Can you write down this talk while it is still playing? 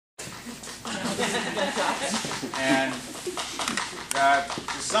And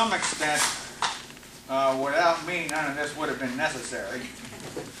to some extent, without me, none of this would have been necessary.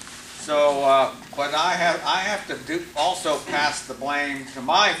 So, but I have to also pass the blame to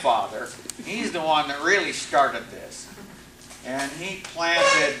my father. He's the one that really started this. And he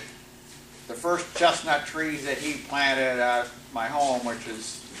planted the first chestnut trees that he planted at my home, which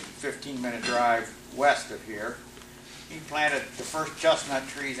is a 15-minute drive west of here. He planted the first chestnut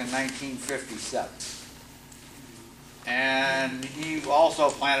trees in 1957. And he also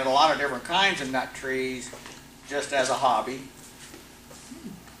planted a lot of different kinds of nut trees just as a hobby.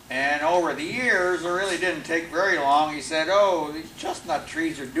 And over the years, it really didn't take very long, he said, oh, these chestnut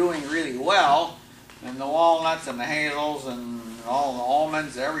trees are doing really well, and the walnuts and the hazels and all the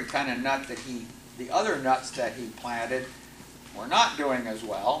almonds, every kind of nut that the other nuts that he planted were not doing as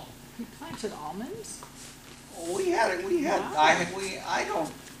well. He planted almonds? Wow. I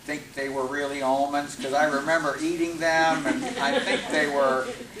don't think they were really almonds, because I remember eating them, and I think they were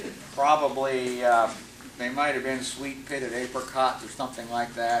probably, they might have been sweet pitted apricots or something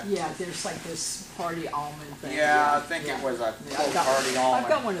like that. Yeah, there's like this party almond thing. Yeah, I think it was a party almond. I've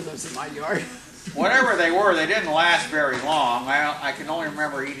got one of those in my yard. Whatever they were, they didn't last very long. I can only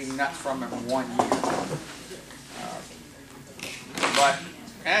remember eating nuts from them in 1 year. But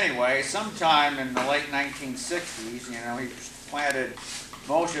anyway, sometime in the late 1960s, you know, he planted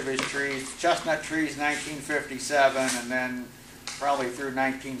most of his trees, chestnut trees, 1957, and then probably through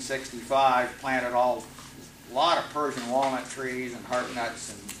 1965, planted a lot of Persian walnut trees and heart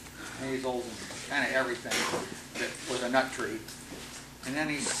nuts and hazels and kind of everything that was a nut tree. And then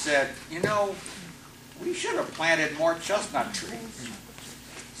he said, you know, we should have planted more chestnut trees.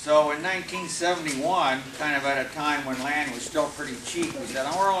 So in 1971, kind of at a time when land was still pretty cheap, we said,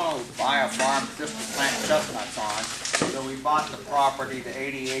 we're going to buy a farm just to plant chestnuts on. So we bought the property, the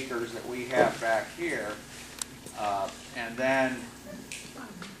 80 acres that we have back here. And then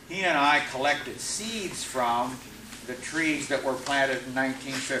he and I collected seeds from the trees that were planted in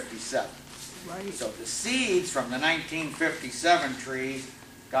 1957. Right. So the seeds from the 1957 trees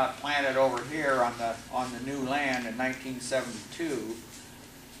got planted over here on the new land in 1972.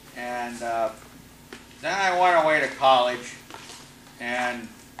 And then I went away to college, and,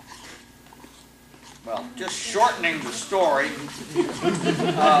 well, just shortening the story,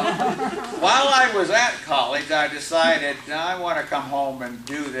 while I was at college, I decided I want to come home and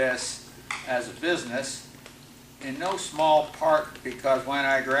do this as a business, in no small part because when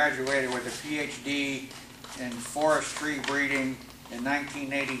I graduated with a PhD in forestry breeding in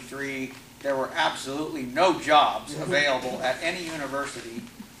 1983, there were absolutely no jobs available at any university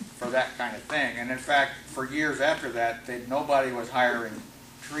for that kind of thing. And in fact, for years after that, nobody was hiring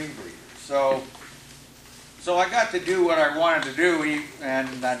tree breeders. So I got to do what I wanted to do,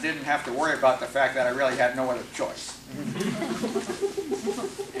 and I didn't have to worry about the fact that I really had no other choice.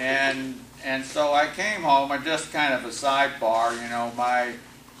 And so I came home, and just kind of a sidebar, you know, my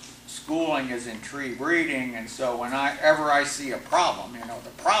schooling is in tree breeding, and so whenever I see a problem, you know, the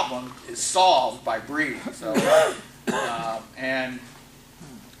problem is solved by breeding. So, and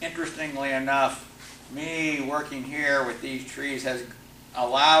interestingly enough, me working here with these trees has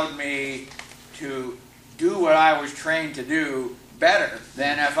allowed me to do what I was trained to do better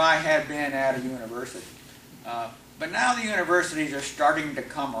than if I had been at a university. But now the universities are starting to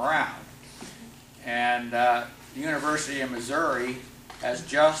come around. And the University of Missouri has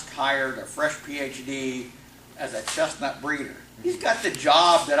just hired a fresh PhD as a chestnut breeder. He's got the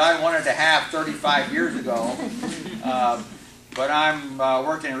job that I wanted to have 35 years ago. But I'm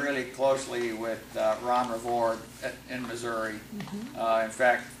working really closely with Ron Revord in Missouri. In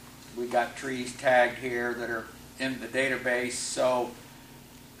fact, we got trees tagged here that are in the database. So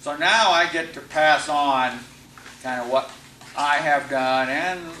now I get to pass on kind of what I have done,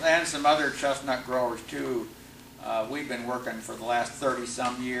 and some other chestnut growers too. We've been working for the last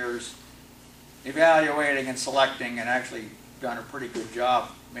 30-some years, evaluating and selecting, and actually done a pretty good job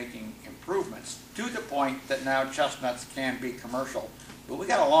making improvements to the point that now chestnuts can be commercial. But we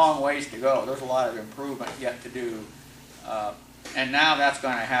got a long ways to go. There's a lot of improvement yet to do. And now that's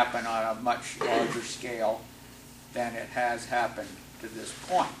going to happen on a much larger scale than it has happened to this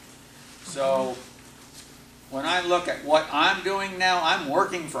point. So when I look at what I'm doing now, I'm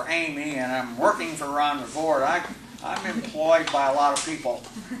working for Amy and I'm working for Ron Revord. I'm employed by a lot of people.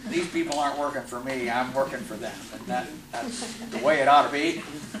 These people aren't working for me, I'm working for them. And that's the way it ought to be.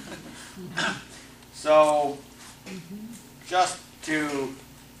 So just to,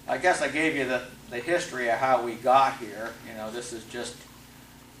 I guess I gave you the history of how we got here. You know, this is just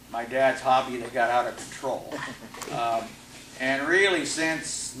my dad's hobby that got out of control. And really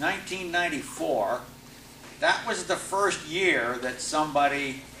since 1994, that was the first year that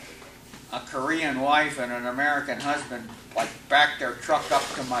somebody, a Korean wife and an American husband, like backed their truck up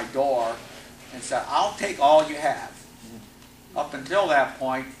to my door and said, "I'll take all you have." Up until that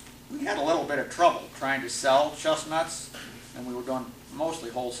point, we had a little bit of trouble trying to sell chestnuts, and we were doing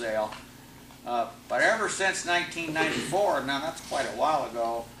mostly wholesale. But ever since 1994, now that's quite a while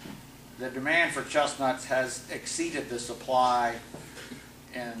ago, the demand for chestnuts has exceeded the supply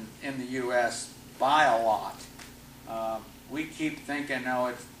in the U.S. by a lot. We keep thinking, no,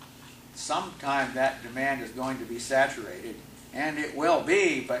 it's sometime that demand is going to be saturated, and it will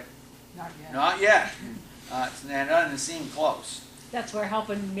be, but Not yet. not yet. It doesn't seem close. That's where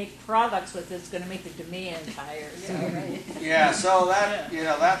helping make products with it's going to make the demand higher. So, right? Yeah, so that, you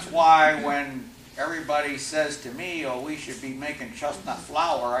know, that's why when everybody says to me, "Oh, we should be making chestnut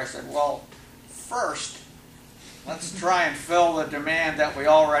flour," I said, well, first, let's try and fill the demand that we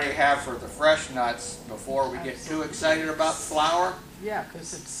already have for the fresh nuts before we get too excited about flour. Yeah,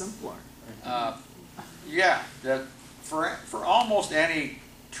 because it's simpler. Yeah, for almost any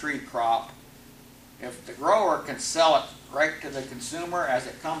tree crop, if the grower can sell it right to the consumer as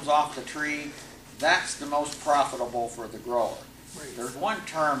it comes off the tree, that's the most profitable for the grower. Right. There's one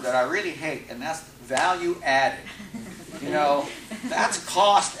term that I really hate, and that's value added. You know, that's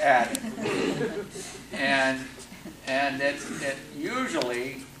cost added. And it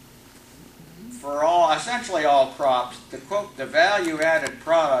usually, for essentially all crops, the value added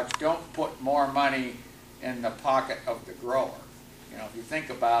products don't put more money in the pocket of the grower. You know, if you think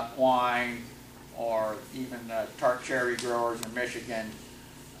about wine or even the tart cherry growers in Michigan,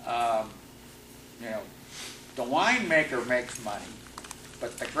 you know, the winemaker makes money,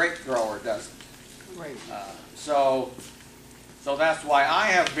 but the grape grower doesn't. Right. So that's why I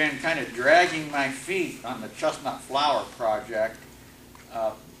have been kind of dragging my feet on the chestnut flour project.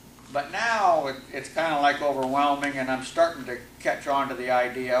 But now it's kind of like overwhelming, and I'm starting to catch on to the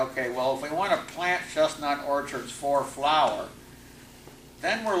idea, okay, well, if we want to plant chestnut orchards for flour,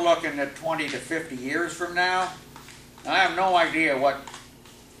 then we're looking at 20 to 50 years from now. I have no idea what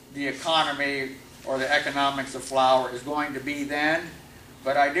the economy or the economics of flour is going to be then,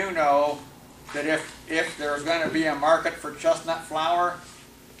 but I do know that if there's going to be a market for chestnut flour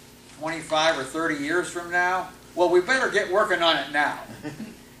 25 or 30 years from now, well, we better get working on it now.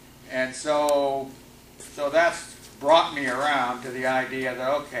 And so that's brought me around to the idea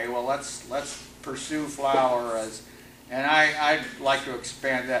that, okay, well, let's pursue flour as, and I'd like to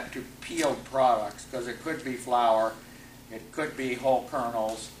expand that to peeled products, because it could be flour, it could be whole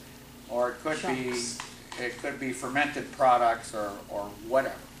kernels, or it could be fermented products or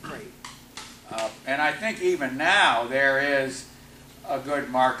whatever. Right. And I think even now there is a good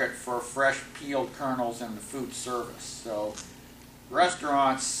market for fresh peeled kernels in the food service. So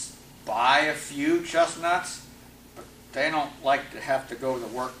restaurants buy a few chestnuts, but they don't like to have to go to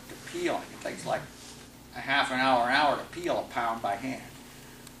work to peeling. It takes like a half an hour to peel a pound by hand.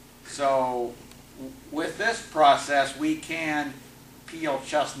 So with this process, we can peel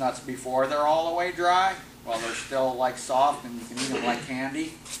chestnuts before they're all the way dry, while they're still like soft and you can eat them like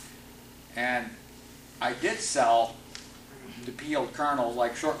candy. And I did sell the peeled kernels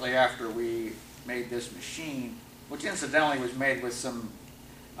like shortly after we made this machine, which incidentally was made with some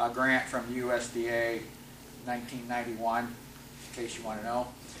grant from USDA 1991, in case you want to know.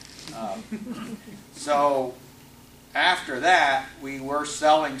 So after that, we were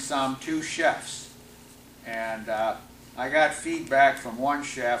selling some to chefs, and I got feedback from one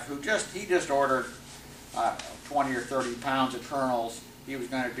chef who just ordered 20 or 30 pounds of kernels. He was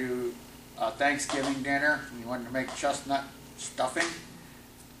going to do a Thanksgiving dinner, and he wanted to make chestnut stuffing,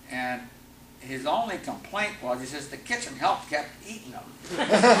 and his only complaint was, he says, the kitchen help kept eating them.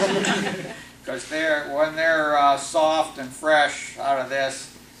 Because when they're soft and fresh out of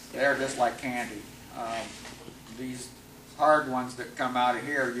this, they're just like candy. These hard ones that come out of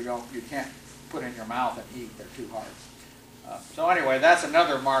here, you can't put in your mouth and eat. They're too hard. So anyway, that's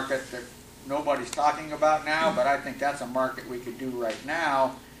another market that nobody's talking about now, but I think that's a market we could do right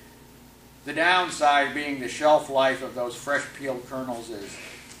now. The downside being the shelf life of those fresh peeled kernels is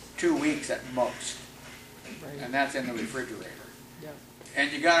 2 weeks at most, Right. and that's in the refrigerator. Yep.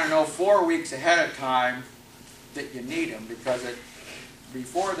 And you got to know 4 weeks ahead of time that you need them, because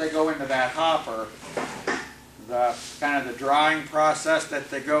before they go into that hopper, the kind of the drying process that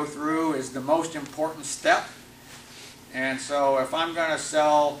they go through is the most important step. And so if I'm going to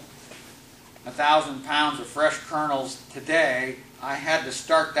sell 1,000 pounds of fresh kernels today, I had to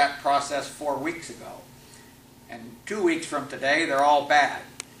start that process 4 weeks ago. And 2 weeks from today, they're all bad.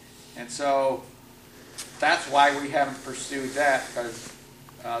 And so that's why we haven't pursued that, because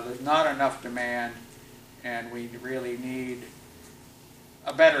there's not enough demand, and we really need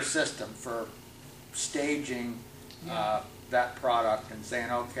a better system for staging that product and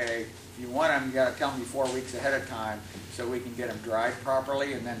saying, okay, if you want them, you got to tell me 4 weeks ahead of time so we can get them dried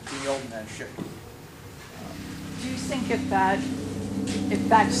properly and then peeled and then shipped. Do you think if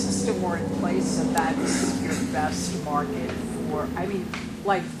that system were in place, that that's your best market for, I mean,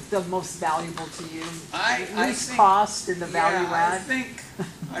 like the most valuable to you? Least think, cost and the value yeah, add?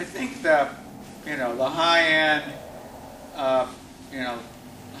 I think that, the high-end,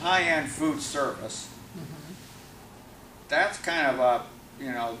 high-end food service, that's kind of a,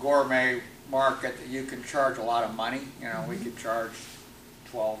 gourmet market that you can charge a lot of money. We could charge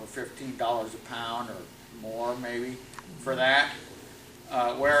 $12 or $15 a pound or more maybe for that.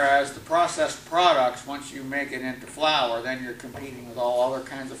 Whereas the processed products, once you make it into flour, then you're competing with all other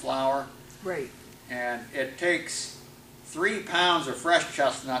kinds of flour. Right. And it takes 3 pounds of fresh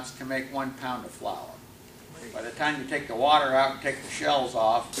chestnuts to make 1 pound of flour. Right. By the time you take the water out and take the shells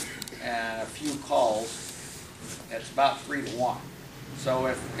off and a few culls, it's about 3 to 1. So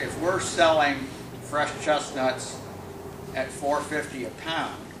if we're selling fresh chestnuts at $4.50 a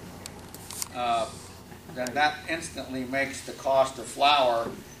pound, then that instantly makes the cost of flour,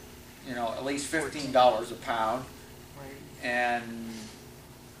 at least $15 a pound, and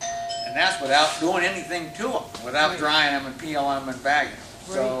that's without doing anything to them, without drying them and peeling them and bagging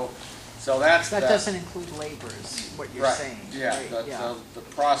them. So that doesn't include labor, is what you're saying. Yeah, right? the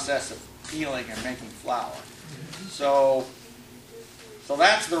process of peeling and making flour. So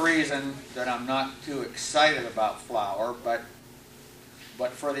that's the reason that I'm not too excited about flour, but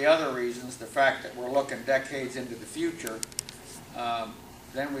for the other reasons, the fact that we're looking decades into the future,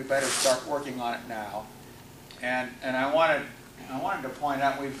 then we better start working on it now. And I wanted to point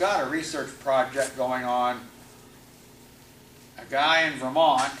out, we've got a research project going on. A guy in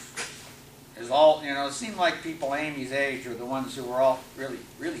Vermont is all, it seemed like people Amy's age are the ones who were all really,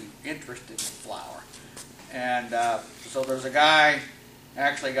 really interested in flour. And so there's a guy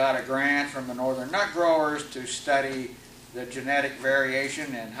actually got a grant from the Northern Nut Growers to study the genetic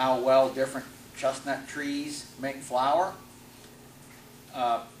variation and how well different chestnut trees make flour.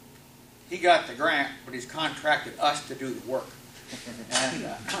 He got the grant, but he's contracted us to do the work.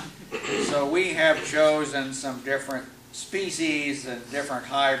 And so we have chosen some different species and different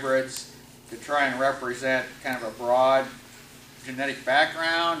hybrids to try and represent kind of a broad genetic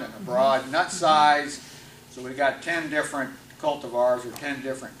background and a broad nut size. So we've got 10 different cultivars or 10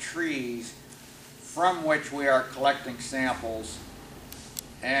 different trees from which we are collecting samples.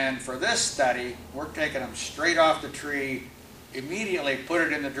 And for this study, we're taking them straight off the tree, immediately put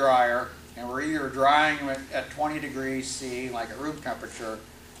it in the dryer, and we're either drying them at 20 degrees C, like at room temperature,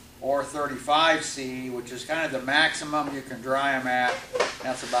 or 35 C, which is kind of the maximum you can dry them at.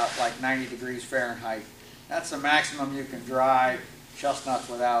 That's about like 90 degrees Fahrenheit. That's the maximum you can dry chestnuts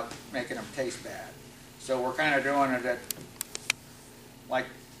without making them taste bad. So we're kind of doing it at like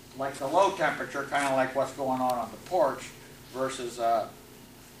the low temperature, kind of like what's going on the porch, versus an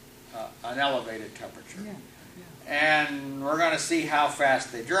elevated temperature. Yeah. And we're going to see how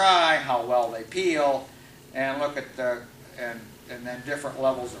fast they dry, how well they peel, and look at and then different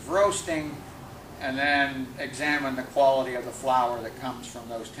levels of roasting, and then examine the quality of the flour that comes from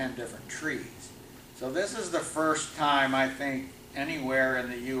those 10 different trees. So this is the first time, I think, anywhere in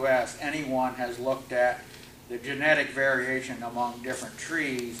the U.S. anyone has looked at the genetic variation among different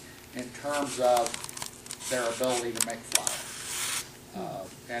trees in terms of their ability to make flour.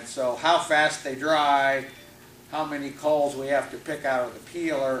 And so how fast they dry, how many culls we have to pick out of the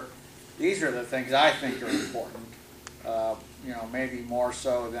peeler, these are the things I think are important, maybe more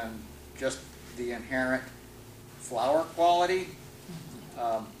so than just the inherent flour quality.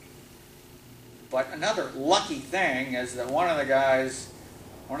 But another lucky thing is that one of the guys,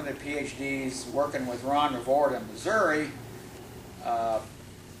 one of the PhDs working with Ron Revord in Missouri,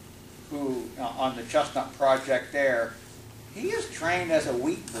 who on the chestnut project there, he is trained as a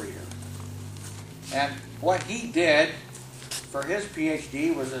wheat breeder. And what he did for his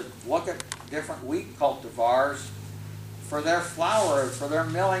PhD was to look at different wheat cultivars for their flour, for their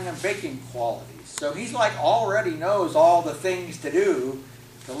milling and baking qualities. So he's like already knows all the things to do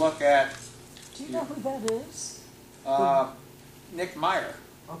to look at. Do you know who that is? Nick Meyer.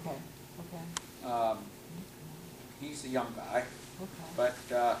 Okay. He's a young guy, Okay. but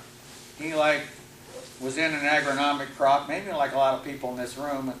he was in an agronomic crop, maybe like a lot of people in this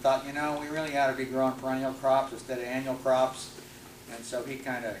room, and thought, we really ought to be growing perennial crops instead of annual crops. And so he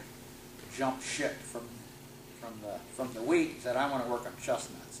kind of jumped ship from the wheat and said, I want to work on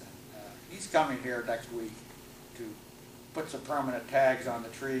chestnuts. And he's coming here next week to put some permanent tags on the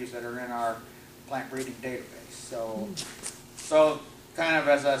trees that are in our plant breeding database. So kind of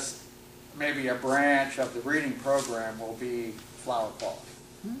as maybe a branch of the breeding program will be flower quality.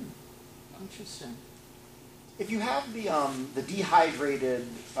 Interesting. If you have the dehydrated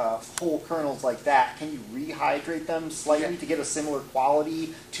whole kernels like that, can you rehydrate them slightly to get a similar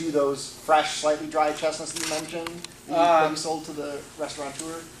quality to those fresh, slightly dried chestnuts that you mentioned that you sold to the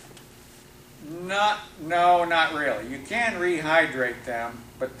restaurateur? No, not really. You can rehydrate them,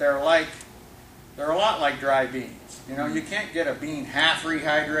 but they're a lot like dry beans. You know, you can't get a bean half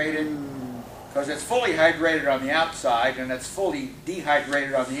rehydrated because it's fully hydrated on the outside and it's fully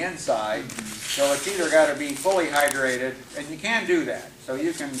dehydrated on the inside. So it's either got to be fully hydrated, and you can do that. So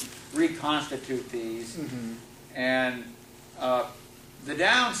you can reconstitute these. And the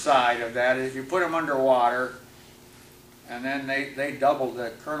downside of that is you put them underwater, and then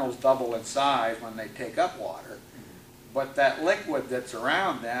the kernels double in size when they take up water. But that liquid that's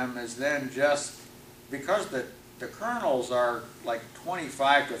around them is then just, because the kernels are like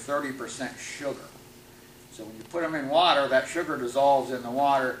 25 to 30% sugar. So when you put them in water, that sugar dissolves in the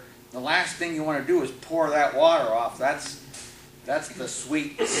water. The last thing you want to do is pour that water off. That's the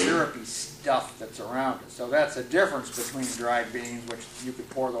sweet, syrupy stuff that's around it. So that's a difference between dried beans, which you could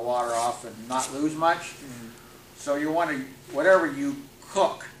pour the water off and not lose much. So you want to, whatever you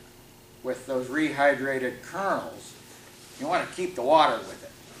cook with those rehydrated kernels, you want to keep the water with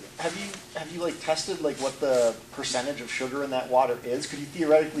it. Have you like tested like what the percentage of sugar in that water is? Could you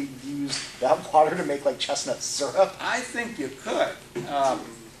theoretically use that water to make like chestnut syrup? I think you could.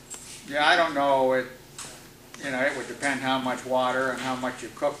 Yeah, I don't know. It would depend how much water and how much you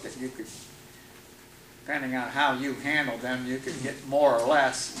cooked it. You could, depending on how you handle them, you could get more or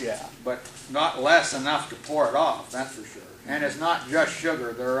less. Yeah. But not less enough to pour it off. That's for sure. And it's not just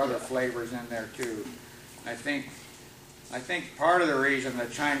sugar. There are other flavors in there too. I think part of the reason the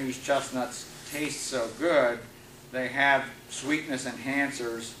Chinese chestnuts taste so good, they have sweetness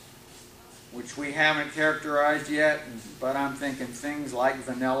enhancers, which we haven't characterized yet, but I'm thinking things like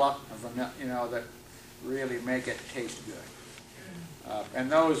vanilla, that really make it taste good.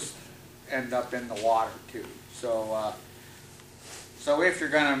 And those end up in the water too. So if you're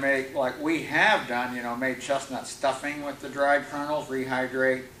going to make, like we have done, made chestnut stuffing with the dried kernels,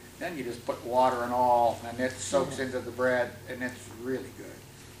 rehydrate, then you just put water and all, and it soaks into the bread, and it's really good.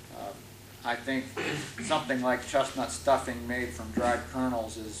 I think something like chestnut stuffing made from dried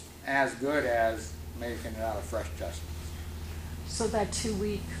kernels is as good as making it out of fresh chestnuts. So that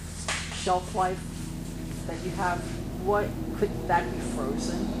 2-week shelf life that you have, what could that be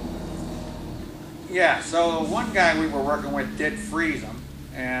frozen? Yeah, so one guy we were working with did freeze them,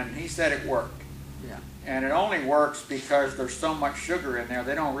 and he said it worked. Yeah. And it only works because there's so much sugar in there,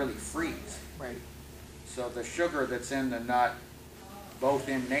 they don't really freeze. Right. So the sugar that's in the nut, both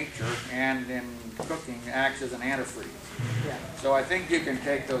in nature and in cooking, acts as an antifreeze. Yeah. So I think you can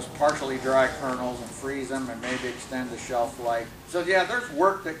take those partially dry kernels and freeze them and maybe extend the shelf life. So yeah, there's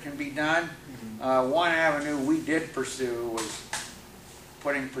work that can be done. One avenue we did pursue was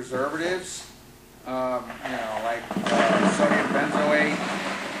putting preservatives, like sodium benzoate,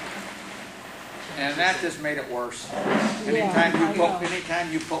 and that just made it worse.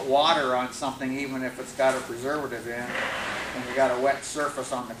 Anytime you put water on something, even if it's got a preservative in, and you got a wet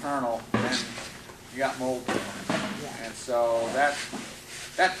surface on the kernel, then you got mold. And so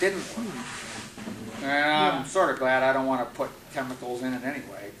that didn't work. And I'm sort of glad I don't want to put chemicals in it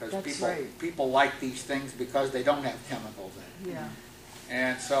anyway, because people like these things because they don't have chemicals in it. Yeah.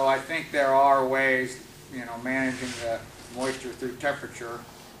 And so I think there are ways, managing the moisture through temperature.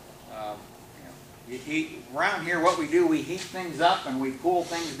 You heat around here. What we do, we heat things up and we cool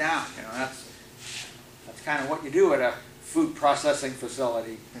things down. That's kind of what you do at a food processing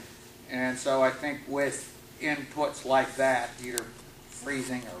facility. And so I think with inputs like that, either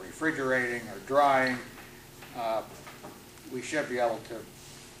freezing or refrigerating or drying, we should be able to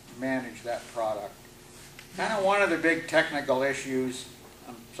manage that product. Kind of one of the big technical issues,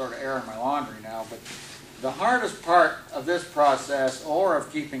 I'm sort of airing my laundry now, but the hardest part of this process, or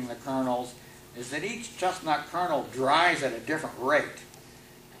of keeping the kernels, is that each chestnut kernel dries at a different rate.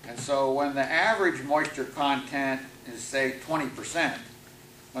 And so when the average moisture content is, say, 20%,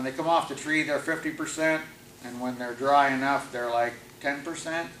 when they come off the tree, they're 50%, and when they're dry enough, they're like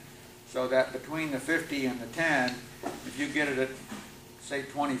 10%. So that between the 50 and the 10, if you get it at, say,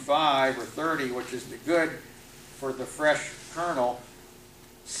 25 or 30, which is the good for the fresh kernel,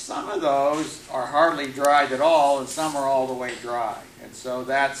 some of those are hardly dried at all, and some are all the way dry. And so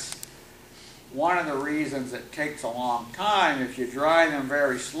that's one of the reasons it takes a long time, if you dry them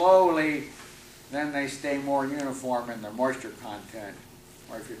very slowly, then they stay more uniform in their moisture content.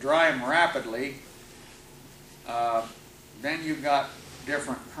 Or if you dry them rapidly, then you've got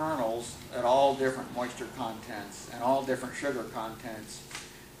different kernels at all different moisture contents and all different sugar contents,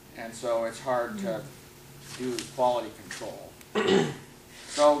 and so it's hard to do quality control.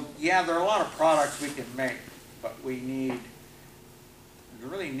 So yeah, there are a lot of products we can make, but there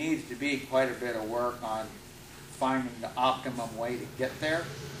really needs to be quite a bit of work on finding the optimum way to get there.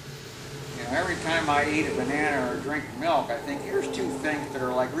 You know, every time I eat a banana or drink milk, I think here's two things that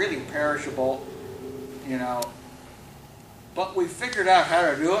are like really perishable, you know, but we figured out how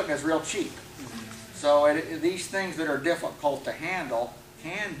to do it and it's real cheap. So these things that are difficult to handle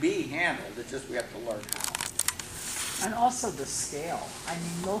can be handled, it's just we have to learn how. And also the scale. I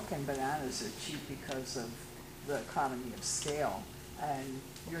mean, milk and bananas are cheap because of the economy of scale. And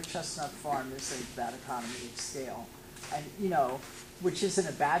your chestnut farm isn't that economy of scale. And, you know, which isn't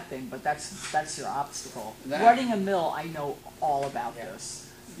a bad thing, but that's your obstacle. Running a mill, I know all about this.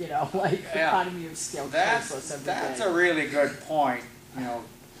 You know, like economy of scale kills us every day. That's a really good point. You know,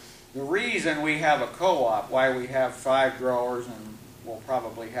 the reason we have a co-op, why we have 5 growers and we'll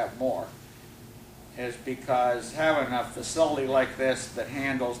probably have more, is because having a facility like this that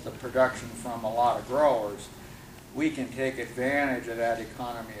handles the production from a lot of growers, we can take advantage of that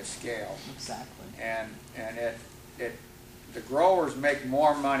economy of scale. Exactly. And the growers make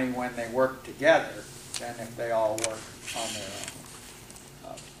more money when they work together than if they all work on their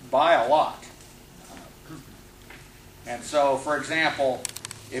own, by a lot. And so, for example,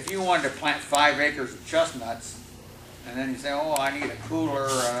 if you wanted to plant 5 acres of chestnuts, and then you say, oh, I need a cooler,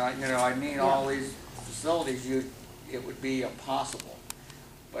 you know, I need all these facilities, it would be impossible.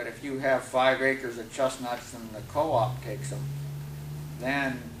 But if you have 5 acres of chestnuts and the co-op takes them,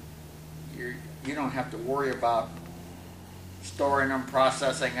 then you don't have to worry about storing them,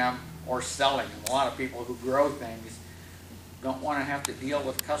 processing them, or selling them. A lot of people who grow things don't want to have to deal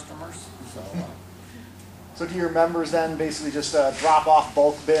with customers. So do your members then basically just drop off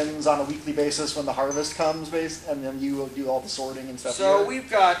bulk bins on a weekly basis when the harvest comes, and then you do all the sorting and stuff? So we've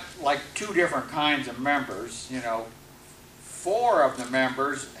got like 2 different kinds of members. You know, 4 of the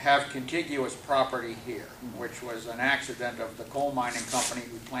members have contiguous property here, which was an accident of the coal mining company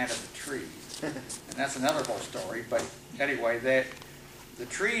who planted the trees. And that's another whole story. But anyway, the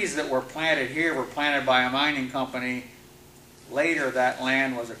trees that were planted here were planted by a mining company. Later, that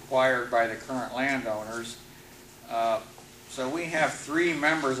land was acquired by the current landowners. So we have 3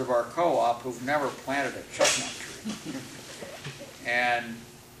 members of our co-op who've never planted a chestnut tree.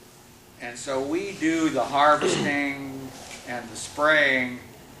 And so we do the harvesting and the spraying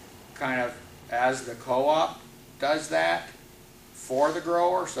kind of as the co-op does that for the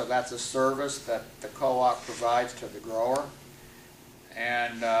grower. So that's a service that the co-op provides to the grower.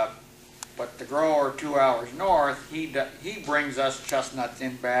 And but the grower 2 hours north, he brings us chestnuts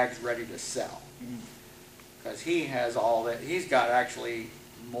in bags ready to sell, because he has all that. He's got actually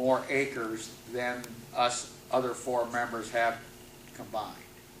more acres than us other 4 members have combined,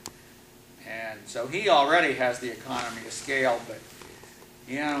 and so he already has the economy of scale. But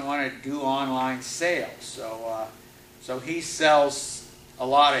he doesn't want to do online sales, so he sells a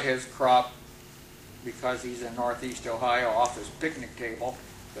lot of his crop because he's in Northeast Ohio off his picnic table,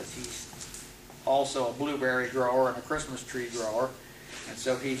 because he's also a blueberry grower and a Christmas tree grower, and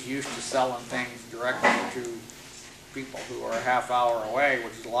so he's used to selling things directly to people who are a half hour away,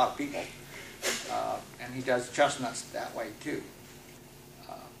 which is a lot of people, and he does chestnuts that way too.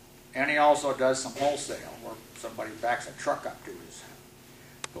 And he also does some wholesale, where somebody backs a truck up to his.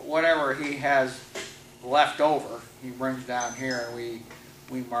 But whatever he has left over, he brings down here, and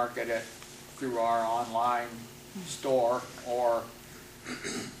we market it through our online store, or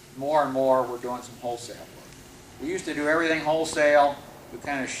more and more we're doing some wholesale work. We used to do everything wholesale. We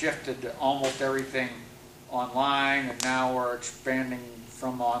kind of shifted to almost everything online, and now we're expanding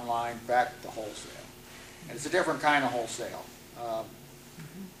from online back to wholesale. And it's a different kind of wholesale.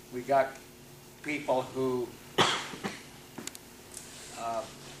 We got people who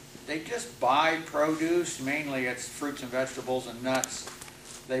they just buy produce. Mainly it's fruits and vegetables and nuts.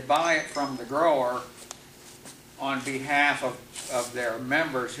 They buy it from the grower on behalf of their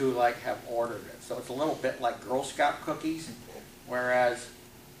members who have ordered it. So it's a little bit like Girl Scout cookies, whereas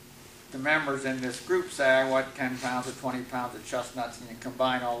the members in this group say, I want 10 pounds or 20 pounds of chestnuts, and you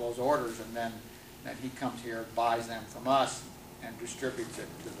combine all those orders, and then he comes here and buys them from us and distributes it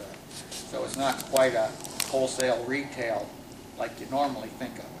to the. So it's not quite a wholesale retail like you normally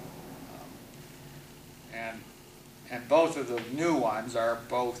think of it. And both of the new ones are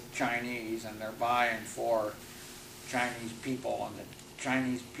both Chinese, and they're buying for Chinese people, and the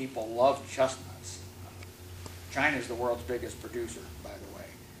Chinese people love chestnuts. China's the world's biggest producer, by the way.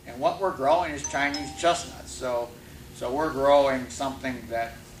 And what we're growing is Chinese chestnuts. So we're growing something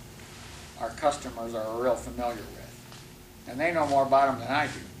that our customers are real familiar with. And they know more about them than I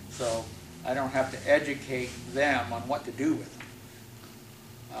do. So I don't have to educate them on what to do with them.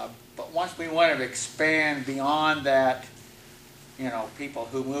 But once we want to expand beyond that, you know, people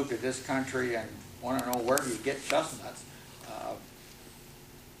who move to this country and want to know where do you get chestnuts,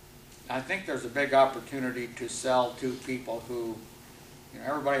 I think there's a big opportunity to sell to people who, you know,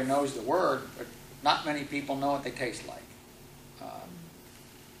 everybody knows the word, but not many people know what they taste like.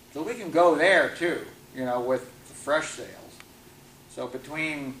 So we can go there too, you know, with the fresh sales. So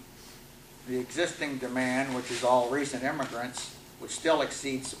between the existing demand, which is all recent immigrants, which still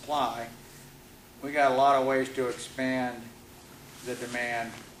exceeds supply, we got a lot of ways to expand the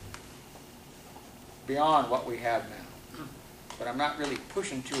demand beyond what we have now. But I'm not really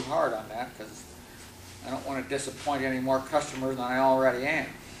pushing too hard on that because I don't want to disappoint any more customers than I already am.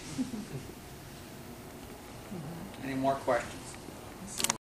 Any more questions?